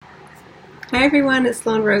Hi everyone, it's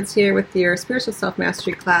Sloan Rhodes here with your Spiritual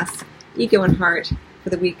Self-Mastery class, Ego and Heart, for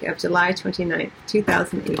the week of July 29th,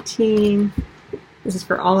 2018. This is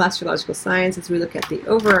for all astrological signs as we look at the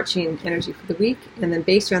overarching energy for the week, and then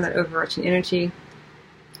based around that overarching energy,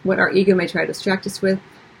 what our ego may try to distract us with,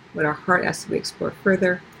 what our heart asks we explore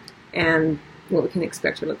further, and what we can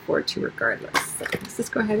expect or look forward to regardless. So let's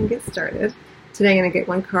just go ahead and get started. Today I'm going to get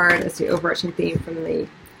one card as the overarching theme from the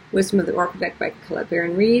Wisdom of the Oracle deck by Colette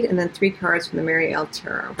Baron-Reid, and then 3 cards from the Mary L.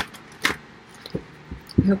 Tarot.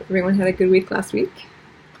 I hope everyone had a good week last week.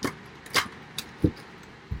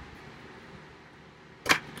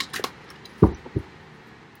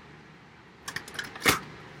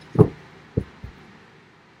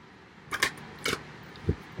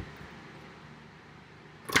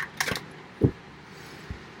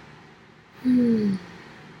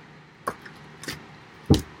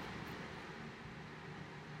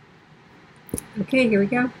 Okay, here we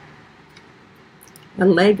go. A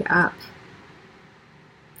leg up.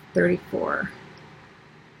 34.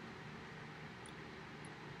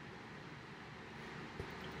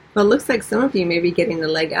 Well, it looks like some of you may be getting a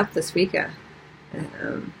leg up this week. A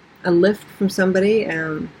lift from somebody.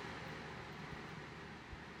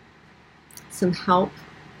 Some help.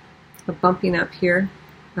 A bumping up here.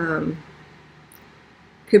 Could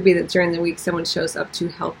be that during the week someone shows up to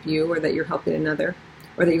help you, or that you're helping another,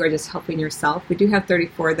 or that you are just helping yourself. We do have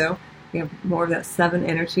 34 though. We have more of that 7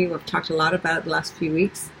 energy. We've talked a lot about it the last few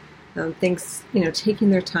weeks. Things, taking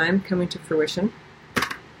their time, coming to fruition.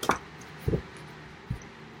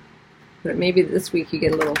 But maybe this week you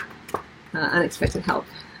get a little unexpected help,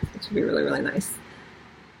 which would be really, really nice.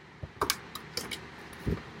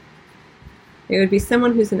 It would be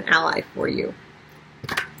someone who's an ally for you,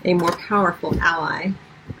 a more powerful ally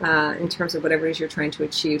in terms of whatever it is you're trying to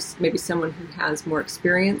achieve. Maybe someone who has more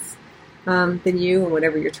experience than you in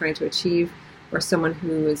whatever you're trying to achieve, or someone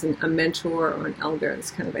who is a mentor or an elder, this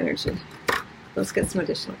kind of energy. Let's get some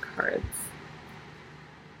additional cards.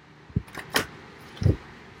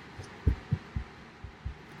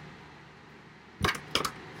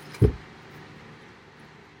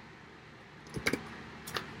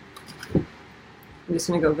 I'm just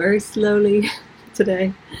going to go very slowly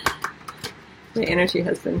today. My energy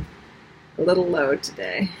has been a little low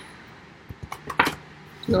today.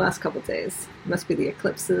 In the last couple days. It must be the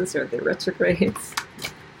eclipses or the retrogrades.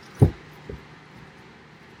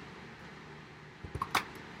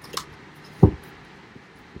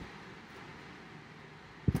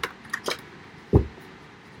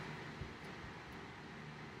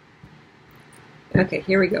 Okay,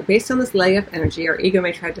 here we go. Based on this leg up energy, our ego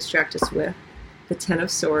may try to distract us with the 10 of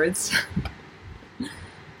Swords.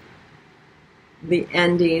 This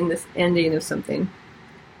ending of something.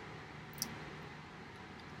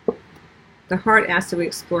 The heart asks that we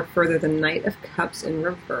explore further the Knight of Cups in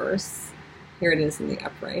reverse. Here it is in the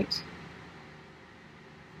upright.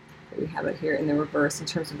 We have it here in the reverse in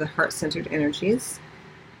terms of the heart-centered energies.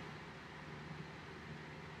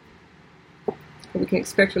 What we can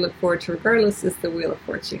expect or look forward to regardless is the Wheel of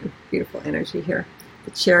Fortune. Beautiful energy here.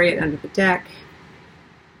 The Chariot under the deck.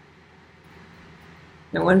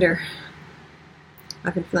 No wonder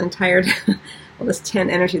I've been feeling tired. Well, this 10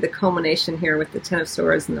 energy, the culmination here with the 10 of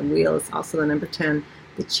Swords and the Wheel is also the number 10,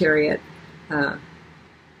 the Chariot,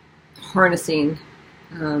 harnessing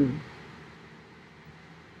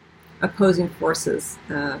opposing forces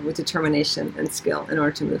with determination and skill in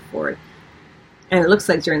order to move forward. And it looks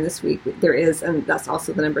like during this week there is, and that's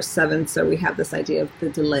also the number 7, so we have this idea of the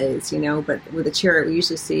delays, but with the Chariot we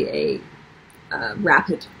usually see a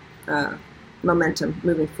rapid momentum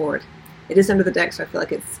moving forward. It is under the deck, so I feel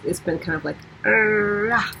like it's been kind of like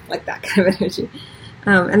that kind of energy.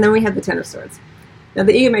 And then we have the 10 of Swords. Now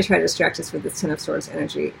the ego may try to distract us with this 10 of Swords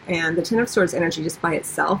energy, and the 10 of Swords energy just by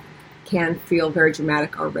itself can feel very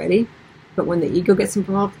dramatic already, but when the ego gets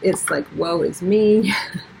involved, it's like, woe is me,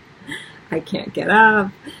 I can't get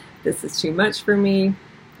up, this is too much for me,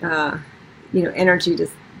 energy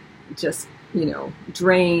just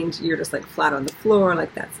drained, you're just like flat on the floor,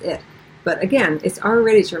 like that's it. But again, it's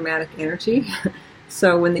already dramatic energy,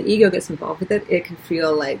 so when the ego gets involved with it, it can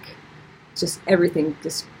feel like just everything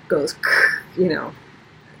just goes, in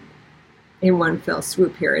one fell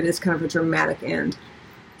swoop here. It is kind of a dramatic end.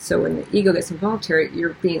 So when the ego gets involved here,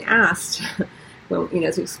 you're being asked, well,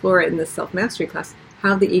 to explore it in this self-mastery class,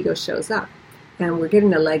 how the ego shows up. And we're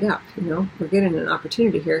getting a leg up, we're getting an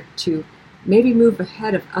opportunity here to maybe move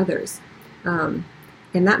ahead of others. And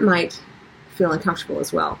that might feel uncomfortable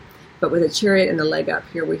as well. But with a Chariot and the leg up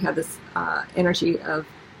here, we have this energy of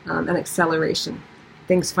an acceleration,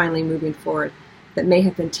 things finally moving forward that may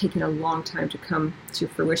have been taking a long time to come to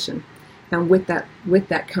fruition. And with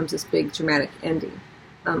that comes this big dramatic ending.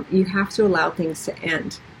 You have to allow things to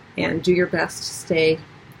end and do your best to stay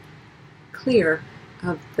clear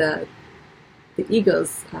of the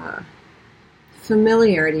ego's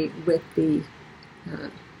familiarity with the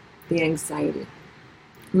anxiety.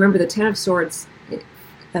 Remember, the Ten of Swords,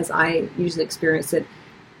 as I usually experience it,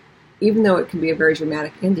 even though it can be a very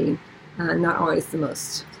dramatic ending, not always the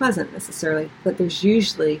most pleasant necessarily, but there's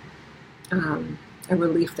usually a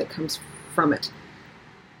relief that comes from it.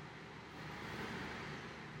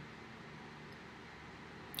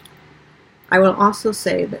 I will also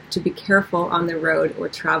say that to be careful on the road or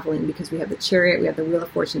traveling, because we have the Chariot, we have the Wheel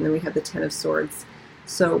of Fortune, then we have the Ten of Swords.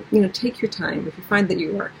 So, take your time. If you find that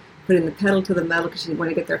you are putting the pedal to the metal because you want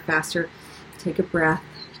to get there faster, take a breath,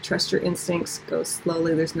 trust your instincts, go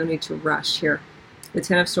slowly. There's no need to rush here. The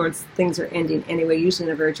Ten of Swords, things are ending anyway, usually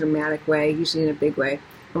in a very dramatic way, usually in a big way.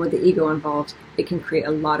 And with the ego involved, it can create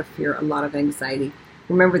a lot of fear, a lot of anxiety.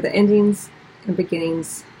 Remember, the endings and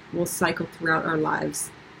beginnings will cycle throughout our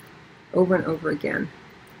lives over and over again.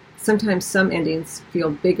 Sometimes some endings feel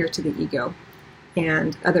bigger to the ego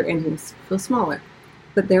and other endings feel smaller,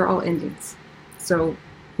 but they're all endings. So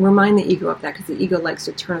remind the ego of that, because the ego likes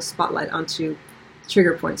to turn a spotlight onto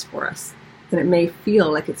trigger points for us. And it may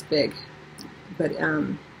feel like it's big, but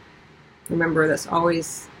remember, that's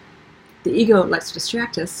always, the ego likes to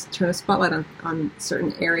distract us, turn a spotlight on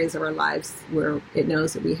certain areas of our lives where it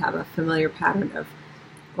knows that we have a familiar pattern of,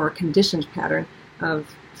 or a conditioned pattern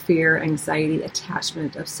of fear, anxiety,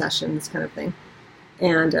 attachment, obsession, this kind of thing.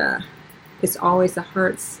 And it's always the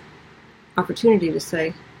heart's opportunity to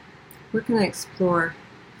say, where can I explore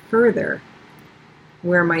further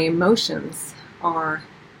where my emotions are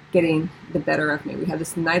getting the better of me? We have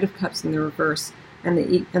this Knight of Cups in the reverse, and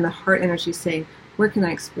the heart energy saying, where can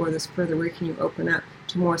I explore this further? Where can you open up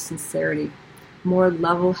to more sincerity, more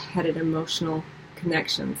level-headed emotional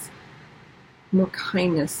connections, more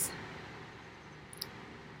kindness,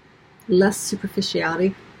 less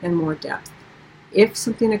superficiality, and more depth? If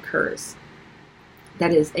something occurs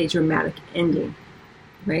that is a dramatic ending,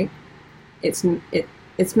 right? It's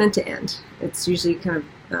meant to end. It's usually kind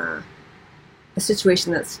of a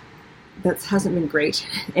situation that hasn't been great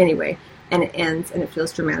anyway, and it ends and it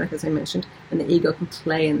feels dramatic, as I mentioned, and the ego can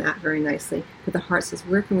play in that very nicely. But the heart says,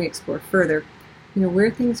 where can we explore further? Where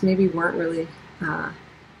things maybe weren't really that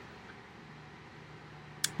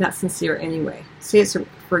sincere anyway. Say it's,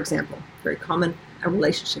 for example, very common, a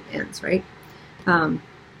relationship ends, right?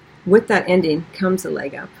 With that ending comes a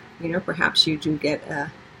leg up. Perhaps you do get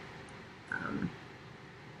a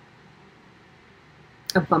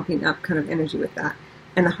bumping up kind of energy with that.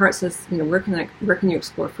 And the heart says, where can you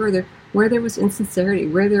explore further? Where there was insincerity,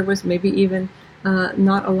 where there was maybe even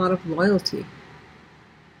not a lot of loyalty.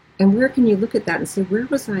 And where can you look at that and say, where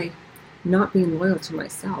was I not being loyal to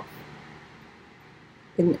myself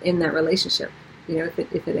in that relationship?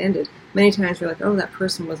 If it ended. Many times we're like, oh, that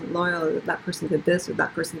person wasn't loyal, or that person did this, or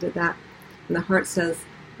that person did that. And the heart says,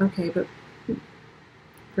 okay, but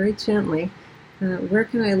very gently, where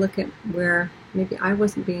can I look at where maybe I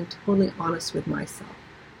wasn't being totally honest with myself?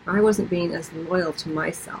 Or I wasn't being as loyal to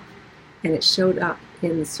myself. And it showed up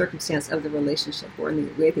in the circumstance of the relationship, or in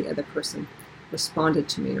the way the other person responded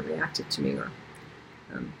to me, or reacted to me, or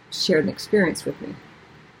shared an experience with me.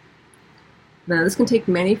 Now, this can take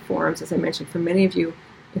many forms, as I mentioned. For many of you,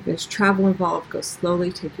 if there's travel involved, go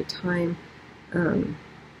slowly, take your time.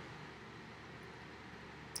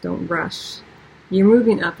 Don't rush. You're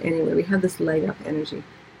moving up anyway. We have this leg up energy.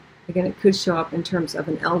 Again, it could show up in terms of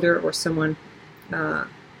an elder or someone. I'm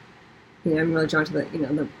really drawn to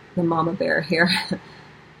the mama bear here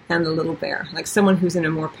and the little bear, like someone who's in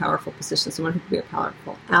a more powerful position, someone who could be a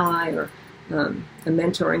powerful ally or a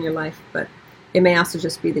mentor in your life. But it may also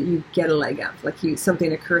just be that you get a leg up, like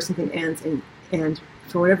something occurs, something ends, and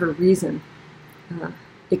for whatever reason,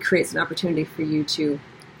 it creates an opportunity for you to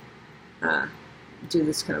do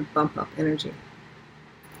this kind of bump up energy.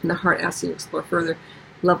 And the heart asks you to explore further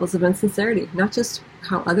levels of insincerity, not just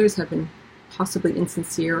how others have been possibly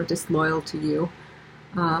insincere or disloyal to you,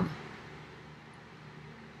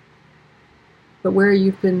 but where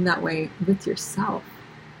you've been that way with yourself,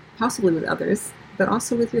 possibly with others, but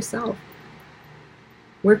also with yourself.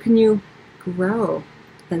 Where can you grow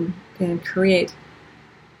and create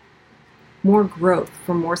more growth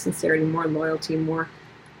for more sincerity, more loyalty, more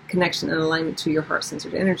connection and alignment to your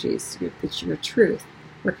heart-centered energies, your truth?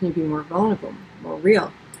 Where can you be more vulnerable, more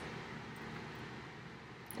real?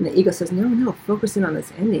 And the ego says, no, focus in on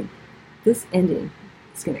this ending. This ending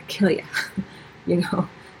is going to kill you.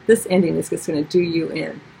 This ending is just going to do you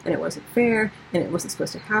in. And it wasn't fair, and it wasn't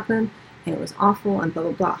supposed to happen, and it was awful, and blah,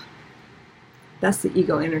 blah, blah. That's the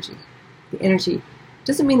ego energy. The energy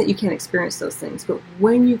doesn't mean that you can't experience those things, but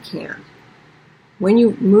when you can, when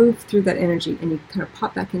you move through that energy and you kind of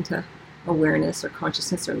pop back into awareness or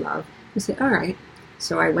consciousness or love, you say, all right,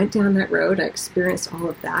 so I went down that road, I experienced all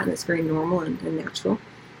of that, and it's very normal and natural.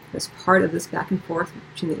 It's part of this back and forth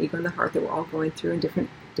between the ego and the heart that we're all going through in different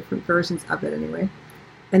versions of it anyway.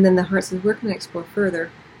 And then the heart says, where can I explore further?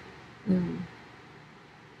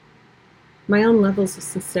 My own levels of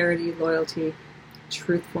sincerity, loyalty,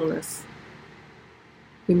 truthfulness,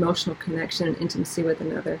 emotional connection and intimacy with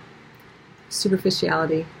another,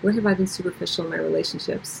 superficiality. Where have I been superficial in my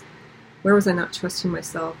relationships? Where was I not trusting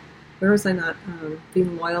myself? Where was I not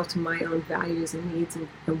being loyal to my own values and needs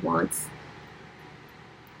and wants?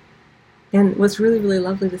 And what's really, really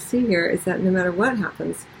lovely to see here is that no matter what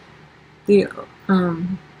happens, what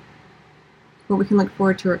we can look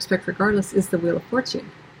forward to or expect regardless is the Wheel of Fortune.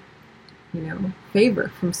 You know, favor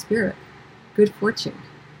from Spirit, good fortune,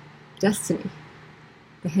 destiny,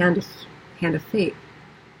 the hand of fate,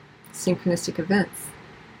 synchronistic events.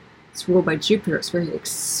 It's ruled by Jupiter. It's very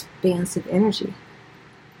expansive energy.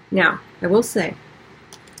 Now, I will say,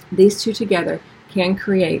 these two together can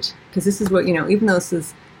create, because this is what, you know, even though this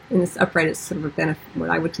is in this upright, it's sort of what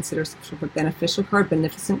I would consider sort of a beneficial card,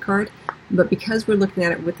 beneficent card. But because we're looking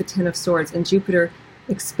at it with the Ten of Swords, and Jupiter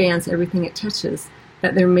expands everything it touches,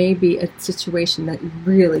 that there may be a situation that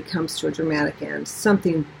really comes to a dramatic end,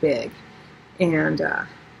 something big. And I'm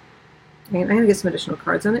going to get some additional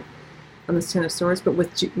cards on it, on this Ten of Swords. But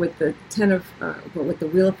with the with the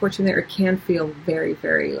Wheel of Fortune there, it can feel very,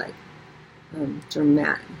 very like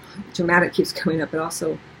dramatic. Dramatic keeps coming up, but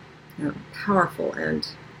also powerful and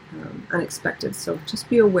unexpected. So just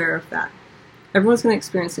be aware of that. Everyone's going to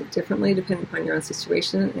experience it differently depending upon your own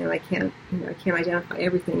situation, and I can't identify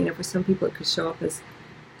everything. You know, for some people it could show up as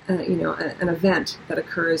an event that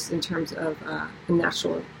occurs in terms of a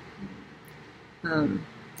natural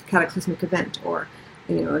cataclysmic event, or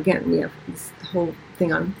again, we have this whole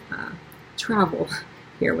thing on travel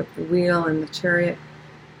here with the wheel and the chariot.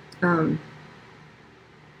 Let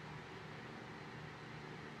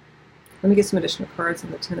me get some additional cards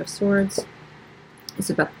on the Ten of Swords.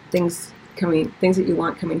 It's about things that you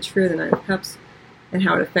want coming true, the Nine of Cups, and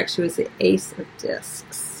how it affects you is the Ace of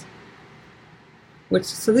Discs.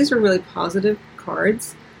 So these are really positive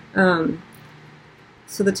cards. So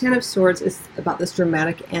the Ten of Swords is about this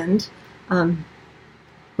dramatic end, but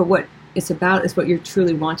what it's about is what you're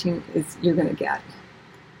truly wanting is you're going to get.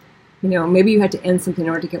 Maybe you had to end something in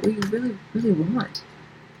order to get what you really, really want.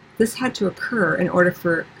 This had to occur in order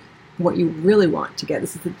for what you really want to get.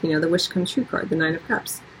 This is the wish come true card, the Nine of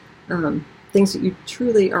Cups. Things that you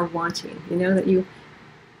truly are wanting, that you've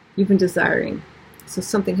been desiring. So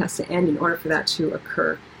something has to end in order for that to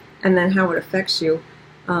occur. And then how it affects you,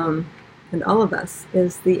 and all of us,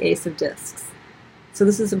 is the Ace of Discs. So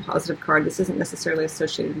this is a positive card. This isn't necessarily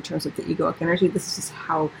associated in terms of the egoic energy. This is just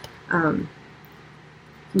how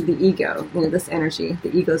the ego, this energy,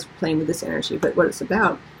 the ego's playing with this energy. But what it's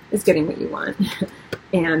about is getting what you want.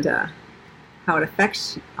 And how it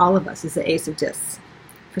affects all of us is the Ace of Discs.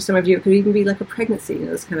 For some of you, it could even be like a pregnancy,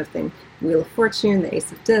 this kind of thing. Wheel of Fortune, the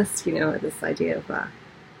Ace of Discs, this idea of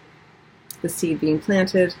the seed being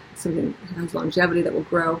planted, something that has longevity that will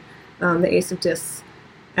grow. The Ace of Discs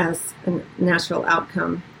as a natural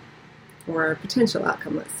outcome, or a potential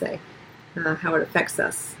outcome, let's say. How it affects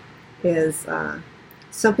us is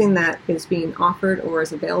something that is being offered or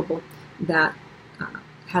is available that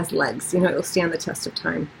has legs. It will stand the test of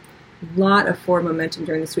time. A lot of forward momentum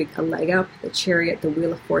during this week. A leg up, the Chariot, the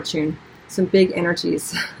Wheel of Fortune. Some big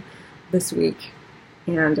energies this week.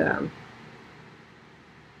 And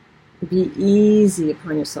be easy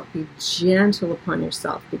upon yourself. Be gentle upon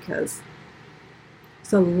yourself, because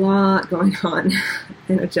there's a lot going on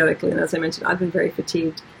energetically. And as I mentioned, I've been very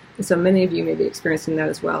fatigued. And so many of you may be experiencing that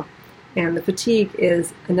as well. And the fatigue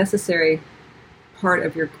is a necessary part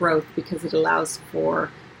of your growth, because it allows for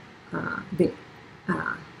the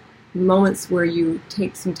moments where you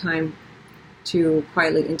take some time to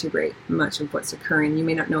quietly integrate much of what's occurring. You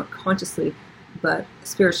may not know it consciously, but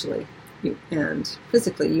spiritually and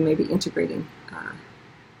physically you may be integrating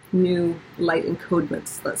new light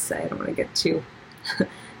encodements, let's say. I don't want to get too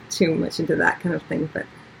much into that kind of thing, but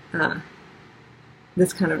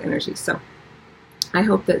this kind of energy. So I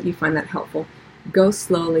hope that you find that helpful. Go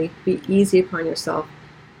slowly, be easy upon yourself.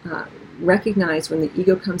 Recognize when the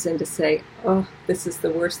ego comes in to say, oh, this is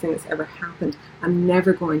the worst thing that's ever happened. I'm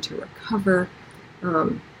never going to recover.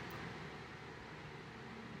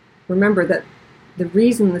 Remember that the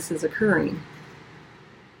reason this is occurring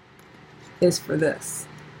is for this.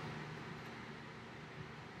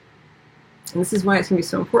 And this is why it's going to be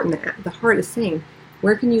so important that the heart is saying,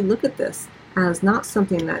 where can you look at this as not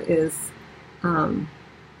something that is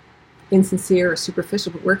insincere or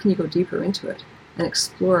superficial, but where can you go deeper into it and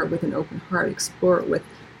explore it with an open heart, explore it with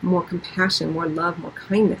more compassion, more love, more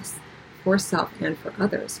kindness for self and for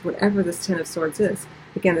others, whatever this Ten of Swords is.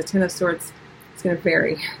 Again, the Ten of Swords is going to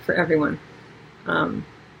vary for everyone,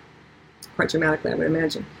 quite dramatically, I would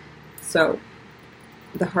imagine. So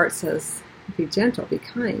the heart says, be gentle, be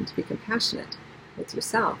kind, be compassionate with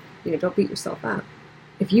yourself. Don't beat yourself up.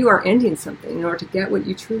 If you are ending something in order to get what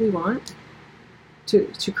you truly want,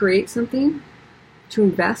 to create something, to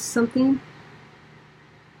invest something,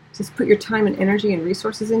 to put your time and energy and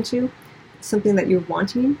resources into something that you're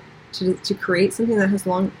wanting, to create something that has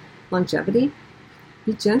longevity,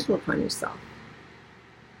 be gentle upon yourself.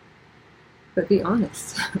 But be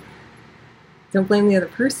honest. Don't blame the other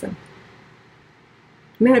person.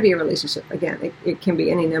 It may not be a relationship. Again, it can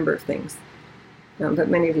be any number of things. But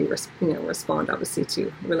many of you respond, obviously,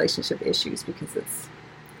 to relationship issues because it's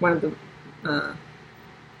one of the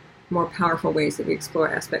more powerful ways that we explore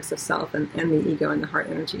aspects of self and the ego and the heart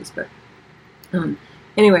energies. But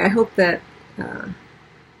anyway, I hope that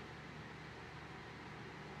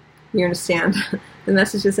you understand the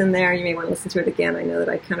messages in there. You may want to listen to it again. I know that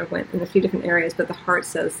I kind of went in a few different areas, but the heart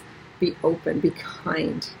says, be open, be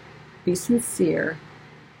kind, be sincere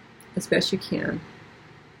as best you can.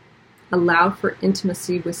 Allow for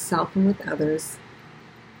intimacy with self and with others.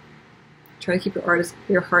 Try to keep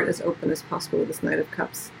your heart as open as possible with this Knight of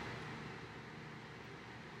Cups.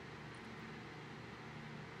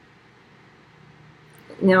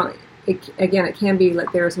 Now, it can be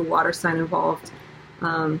like there is a water sign involved.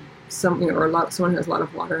 Someone who has a lot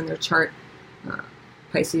of water in their chart,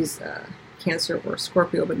 Pisces, Cancer, or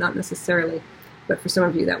Scorpio, but not necessarily. But for some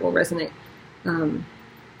of you, that will resonate. And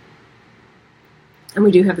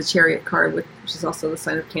we do have the Chariot card, which is also the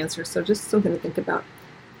sign of Cancer, so just something to think about.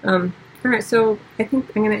 All right, so I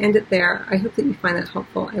think I'm going to end it there. I hope that you find that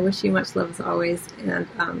helpful. I wish you much love as always, and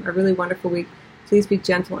a really wonderful week. Please be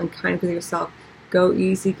gentle and kind with yourself. Go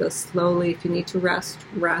easy, go slowly. If you need to rest,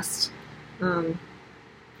 rest.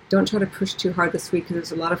 Don't try to push too hard this week because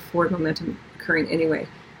there's a lot of forward momentum occurring anyway.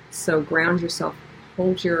 So ground yourself,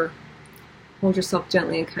 hold yourself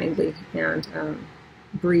gently and kindly, and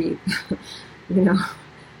breathe, as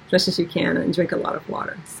much as you can, and drink a lot of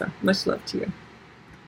water. So much love to you.